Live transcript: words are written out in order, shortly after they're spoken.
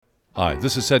Hi,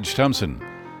 this is Sedge Thompson.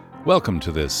 Welcome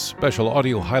to this special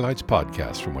audio highlights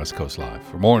podcast from West Coast Live.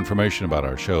 For more information about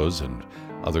our shows and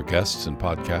other guests and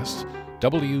podcasts,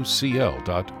 wcl.org.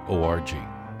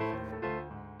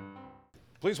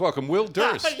 Please welcome Will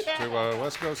Durst to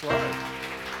West Coast Live.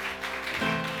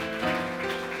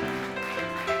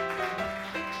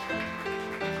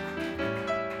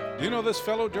 Do you know this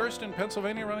fellow Durst in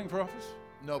Pennsylvania running for office?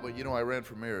 No, but I ran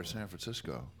for mayor of San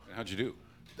Francisco. How'd you do?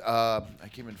 I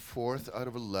came in 4th out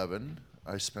of 11.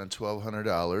 I spent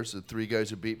 $1,200. The three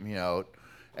guys who beat me out,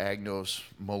 Agnos,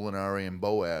 Molinari, and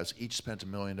Boaz, each spent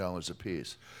 $1 million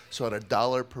apiece. So on a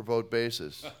dollar per vote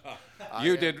basis,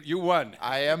 You won.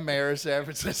 I am mayor of San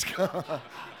Francisco.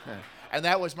 And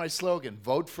that was my slogan,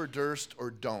 vote for Durst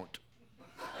or don't.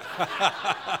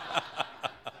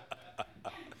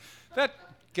 That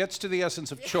gets to the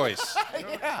essence of choice.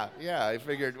 Yeah. I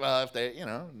figured, well, if they,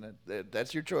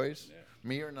 that's your choice. Yeah.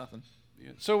 Me or nothing.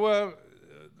 Yeah. So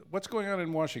what's going on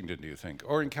in Washington, do you think?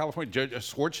 Or in California?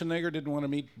 Schwarzenegger didn't want to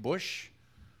meet Bush?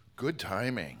 Good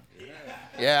timing.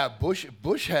 Yeah, Bush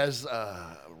has,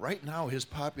 right now his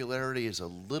popularity is a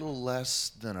little less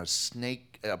than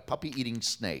a puppy-eating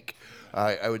snake.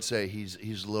 I would say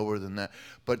he's lower than that.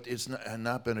 But it's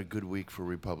not been a good week for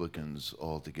Republicans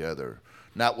altogether.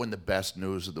 Not when the best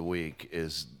news of the week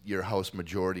is your House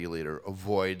Majority Leader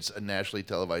avoids a nationally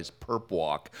televised perp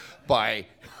walk by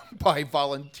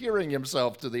volunteering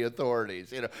himself to the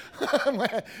authorities.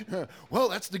 Well,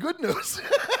 that's the good news.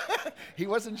 He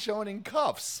wasn't shown in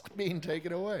cuffs being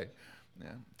taken away.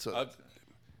 Yeah. So.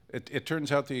 It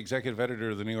turns out the executive editor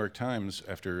of the New York Times,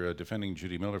 after defending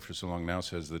Judy Miller for so long now,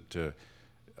 says that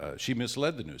she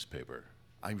misled the newspaper.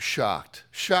 I'm shocked.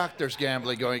 Shocked there's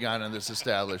gambling going on in this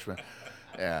establishment.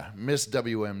 Yeah, Miss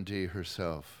WMD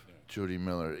herself, Judy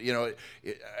Miller.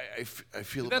 I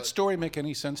feel. Did that story make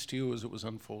any sense to you as it was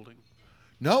unfolding?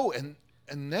 No, and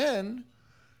then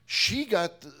she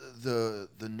got the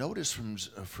notice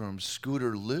from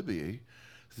Scooter Libby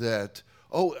that,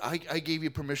 I gave you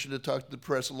permission to talk to the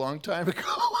press a long time ago.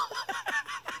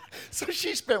 So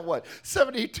she spent,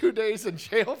 72 days in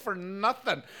jail for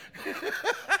nothing.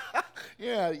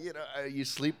 Yeah, you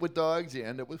sleep with dogs, you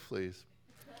end up with fleas.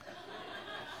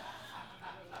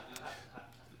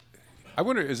 I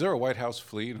wonder, is there a White House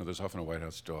flea? There's often a White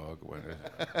House dog.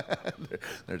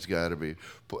 There's got to be.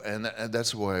 And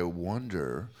that's why I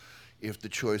wonder if the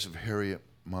choice of Harriet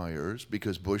Miers,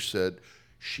 because Bush said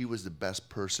she was the best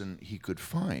person he could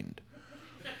find.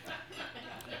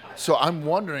 So I'm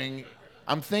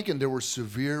thinking there were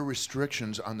severe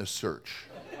restrictions on the search.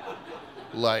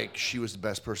 Like she was the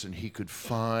best person he could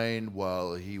find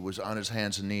while he was on his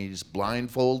hands and knees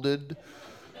blindfolded.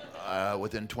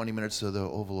 Within 20 minutes of the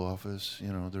Oval Office,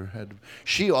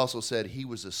 She also said he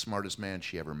was the smartest man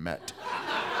she ever met.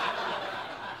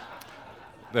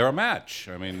 They're a match.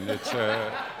 It's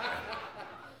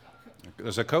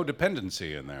there's a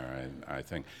codependency in there, I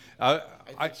think. I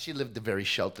think she lived a very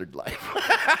sheltered life.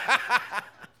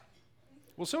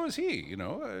 Well, so is he,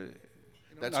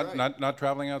 That's right. Not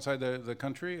traveling outside the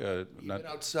country? He went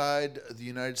outside the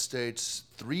United States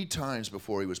 3 times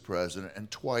before he was president,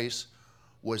 and twice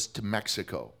was to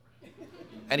Mexico.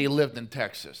 And he lived in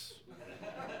Texas.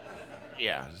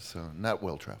 Yeah, so not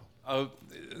well traveled.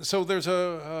 So there's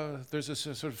a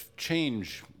sort of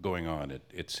change going on,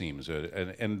 it seems.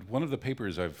 And one of the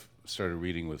papers I've started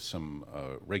reading with some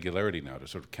regularity now to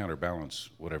sort of counterbalance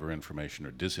whatever information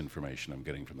or disinformation I'm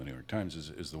getting from the New York Times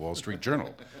is the Wall Street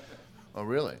Journal. Oh,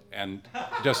 really? And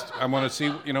I want to see,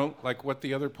 what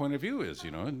the other point of view is,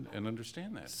 and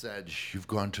understand that. Sedge, you've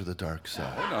gone to the dark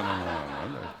side.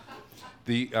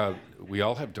 No. We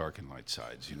all have dark and light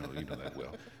sides, you know that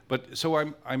well. But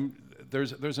so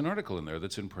there's an article in there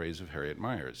that's in praise of Harriet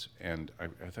Miers, and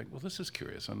I think, well, this is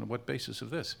curious. On what basis of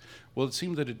this? Well, it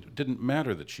seemed that it didn't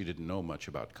matter that she didn't know much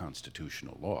about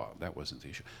constitutional law. That wasn't the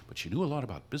issue. But she knew a lot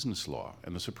about business law,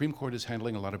 and the Supreme Court is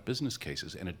handling a lot of business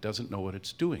cases, and it doesn't know what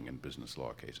it's doing in business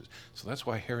law cases. So that's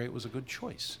why Harriet was a good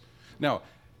choice. Now,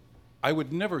 I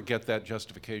would never get that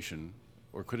justification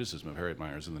or criticism of Harriet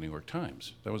Miers in the New York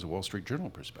Times. That was a Wall Street Journal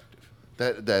perspective.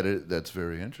 That's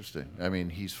very interesting.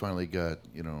 He's finally got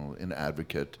an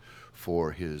advocate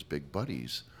for his big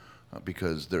buddies,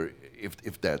 because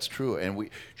if that's true,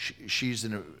 and she's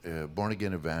a born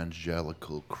again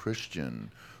evangelical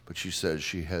Christian, but she says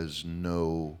she has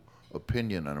no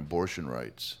opinion on abortion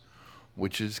rights,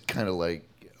 which is kind of like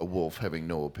a wolf having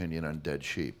no opinion on dead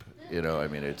sheep.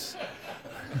 It's.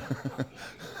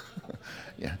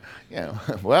 Yeah.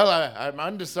 Well, I'm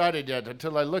undecided yet.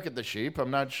 Until I look at the sheep,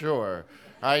 I'm not sure.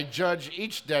 I judge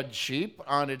each dead sheep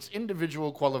on its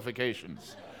individual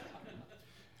qualifications.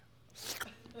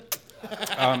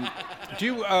 Do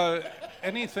you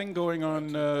anything going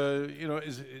on?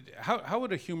 How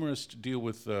would a humorist deal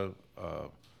with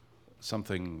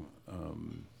something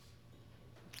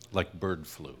like bird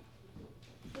flu?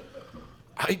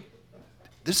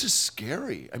 This is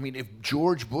scary. I mean, if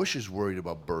George Bush is worried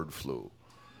about bird flu,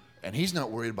 and he's not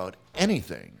worried about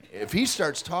anything, if he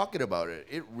starts talking about it,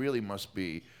 it really must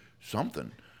be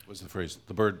something. What's the phrase?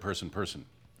 The bird person.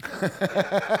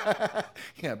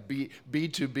 Yeah, B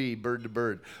to B, bird to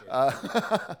bird.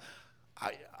 I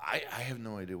have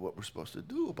no idea what we're supposed to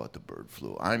do about the bird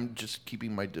flu. I'm just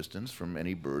keeping my distance from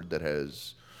any bird that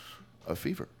has a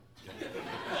fever.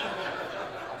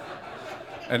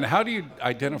 And how do you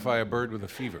identify a bird with a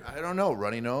fever? I don't know.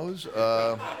 Runny nose,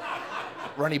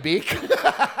 runny beak.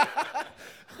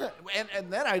 and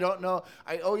then I don't know.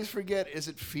 I always forget, is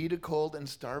it feed a cold and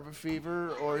starve a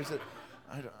fever? Or is it,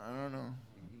 I don't know.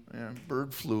 Yeah,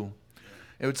 bird flu.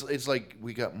 It's like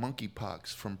we got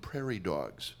monkeypox from prairie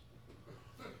dogs.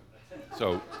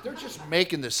 So They're just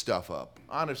making this stuff up.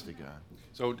 Honest to God.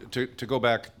 So to go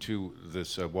back to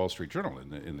this Wall Street Journal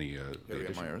in the Harriet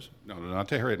edition- Myers? No, not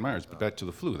to Harriet Myers, but back to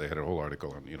the flu. They had a whole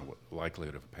article on what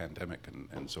likelihood of a pandemic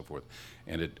and so forth,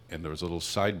 and there was a little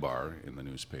sidebar in the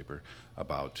newspaper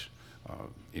about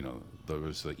there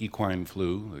was the equine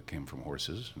flu that came from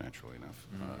horses, naturally enough,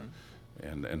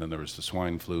 and then there was the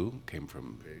swine flu came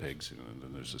from pigs, and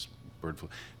then there's this bird flu.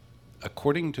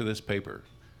 According to this paper,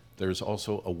 there's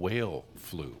also a whale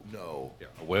flu. No. Yeah,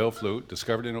 a whale flu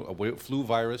discovered in a whale flu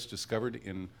virus discovered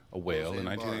in a whale in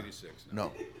Bar. 1986.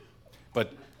 No.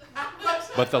 But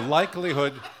the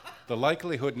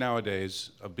likelihood nowadays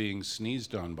of being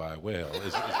sneezed on by a whale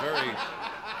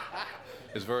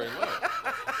is very low.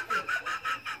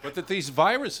 But that these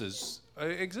viruses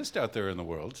exist out there in the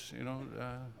world,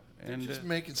 and Just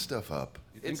making stuff up.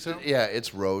 You think so? Yeah,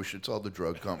 it's Roche. It's all the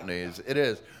drug companies. It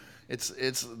is.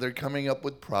 They're coming up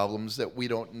with problems that we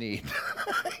don't need.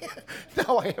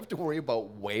 Now I have to worry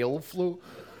about whale flu.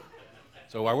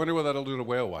 so I wonder what that'll do to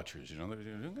whale watchers.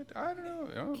 I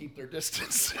don't know. Keep their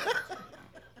distance.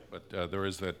 But there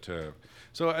is that.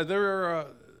 There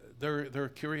are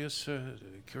curious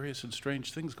and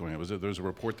strange things going on. There's a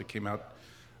report that came out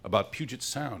about Puget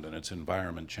Sound and its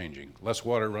environment changing. Less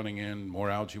water running in, more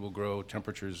algae will grow,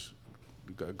 temperatures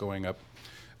going up.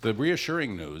 The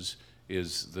reassuring news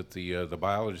is that the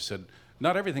biologist said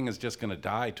not everything is just going to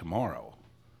die tomorrow.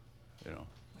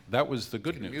 That was the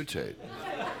good news. Mutate.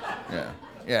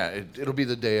 Yeah. It'll be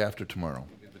the day after tomorrow.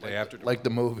 The day after tomorrow. Like the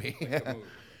movie.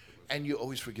 And you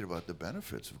always forget about the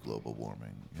benefits of global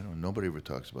warming. Nobody ever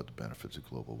talks about the benefits of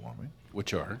global warming.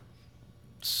 Which are?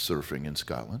 Surfing in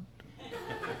Scotland.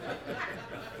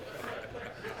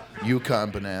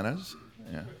 Yukon bananas.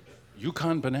 Yeah.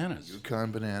 Yukon bananas.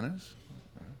 Yukon bananas.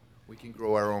 We can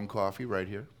grow our own coffee right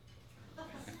here.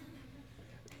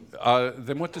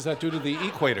 Then what does that do to the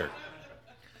equator?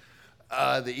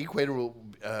 The equator will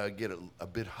get a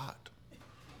bit hot,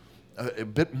 a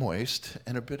bit moist,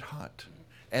 and a bit hot,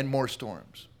 and more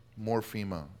storms, more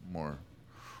FEMA, more.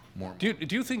 Do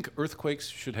you think earthquakes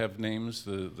should have names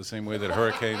the same way that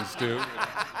hurricanes do?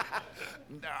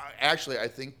 No, actually, I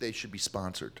think they should be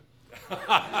sponsored.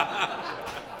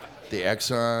 The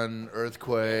Exxon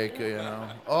earthquake,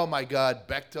 Oh my God,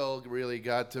 Bechtel really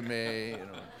got to me,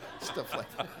 stuff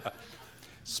like that.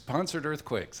 Sponsored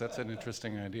earthquakes. That's an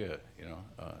interesting idea,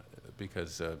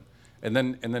 because and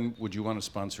then would you want to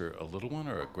sponsor a little one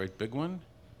or a great big one?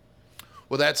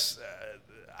 Well, that's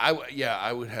I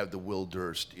would have the Will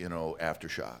Durst,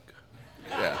 aftershock.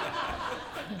 Yeah.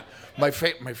 My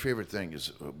favorite thing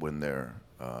is when they're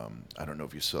I don't know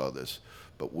if you saw this,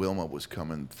 but Wilma was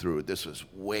coming through. This was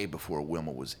way before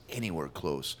Wilma was anywhere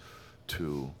close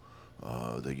to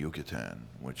the Yucatan,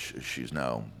 which she's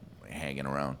now hanging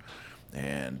around.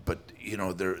 But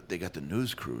they got the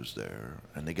news crews there,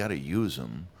 and they got to use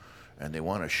them, and they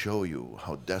want to show you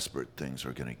how desperate things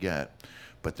are going to get.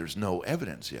 But there's no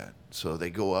evidence yet, so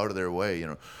they go out of their way.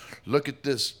 Look at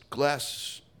this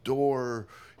glass door.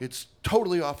 It's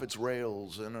totally off its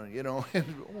rails, and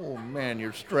and, oh man,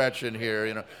 you're stretching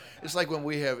here. It's like when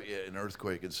we have an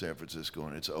earthquake in San Francisco,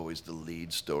 and it's always the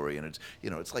lead story, and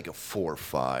it's like a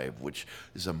 4.5, which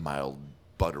is a mild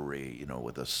buttery,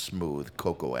 with a smooth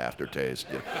cocoa aftertaste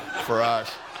for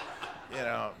us,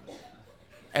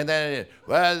 And then,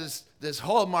 this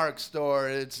Hallmark store,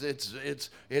 it's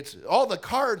all the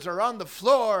cards are on the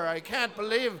floor. I can't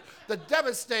believe the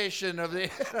devastation of the.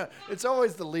 It's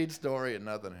always the lead story, and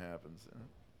nothing happens.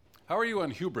 How are you on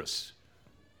hubris?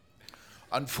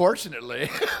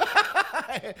 Unfortunately,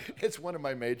 it's one of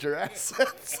my major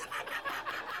assets.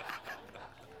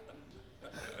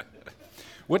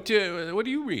 What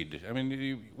do you read? I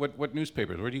mean, what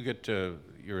newspapers? Where do you get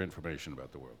your information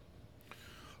about the world?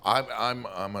 I'm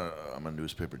a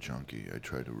newspaper junkie. I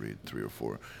try to read 3 or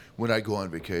 4. When I go on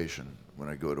vacation, when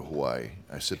I go to Hawaii,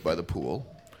 I sit by the pool,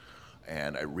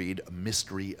 and I read a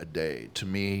mystery a day. To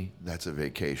me, that's a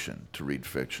vacation to read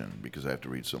fiction because I have to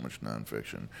read so much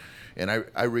nonfiction. And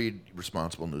I read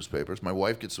responsible newspapers. My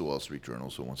wife gets the Wall Street Journal,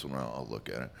 so once in a while I'll look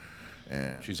at it.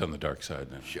 And She's on the dark side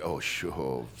now.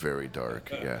 sure, very dark.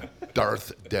 Yeah,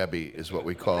 Darth Debbie is what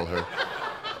we call her.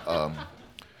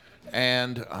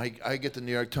 And I get the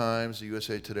New York Times, the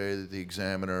USA Today, the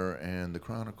Examiner, and the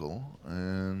Chronicle.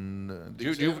 And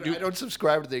I don't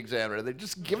subscribe to the Examiner. They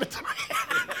just give it to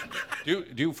me.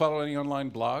 Do you follow any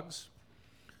online blogs?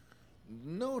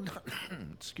 No,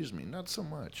 excuse me, not so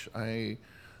much. I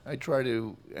try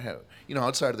to have,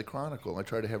 outside of the Chronicle, I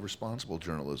try to have responsible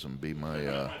journalism be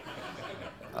my.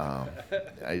 I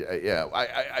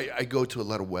go to a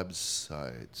lot of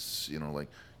websites, like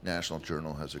National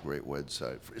Journal has a great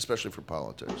website, especially for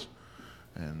politics,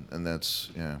 and that's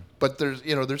But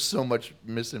there's so much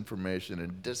misinformation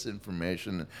and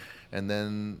disinformation, and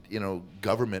then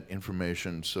government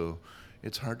information, so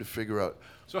it's hard to figure out.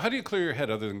 So how do you clear your head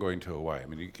other than going to Hawaii? I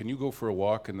mean, can you go for a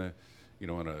walk in the,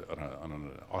 on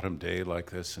an autumn day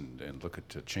like this and look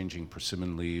at changing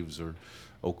persimmon leaves or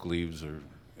oak leaves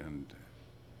and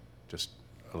just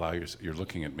allow you're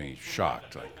looking at me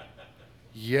shocked like.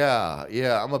 Yeah,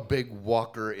 I'm a big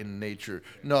walker in nature.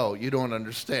 No, you don't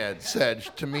understand,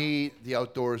 Sedge. To me, the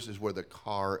outdoors is where the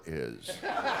car is.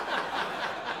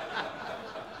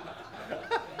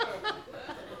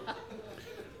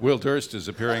 Will Durst is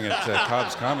appearing at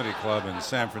Cobb's Comedy Club in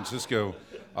San Francisco,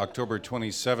 October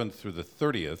 27th through the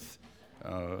 30th.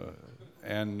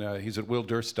 And he's at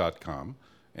willdurst.com.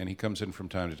 And he comes in from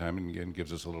time to time and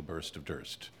gives us a little burst of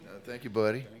Durst. Thank you,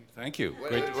 buddy. Thank you.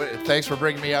 Thanks for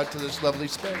bringing me out to this lovely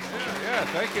space. Yeah,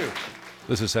 thank you.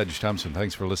 This is Sedge Thompson.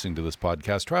 Thanks for listening to this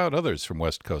podcast. Try out others from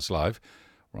West Coast Live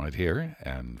right here,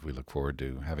 and we look forward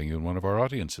to having you in one of our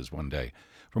audiences one day.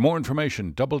 For more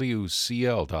information, wcl.org.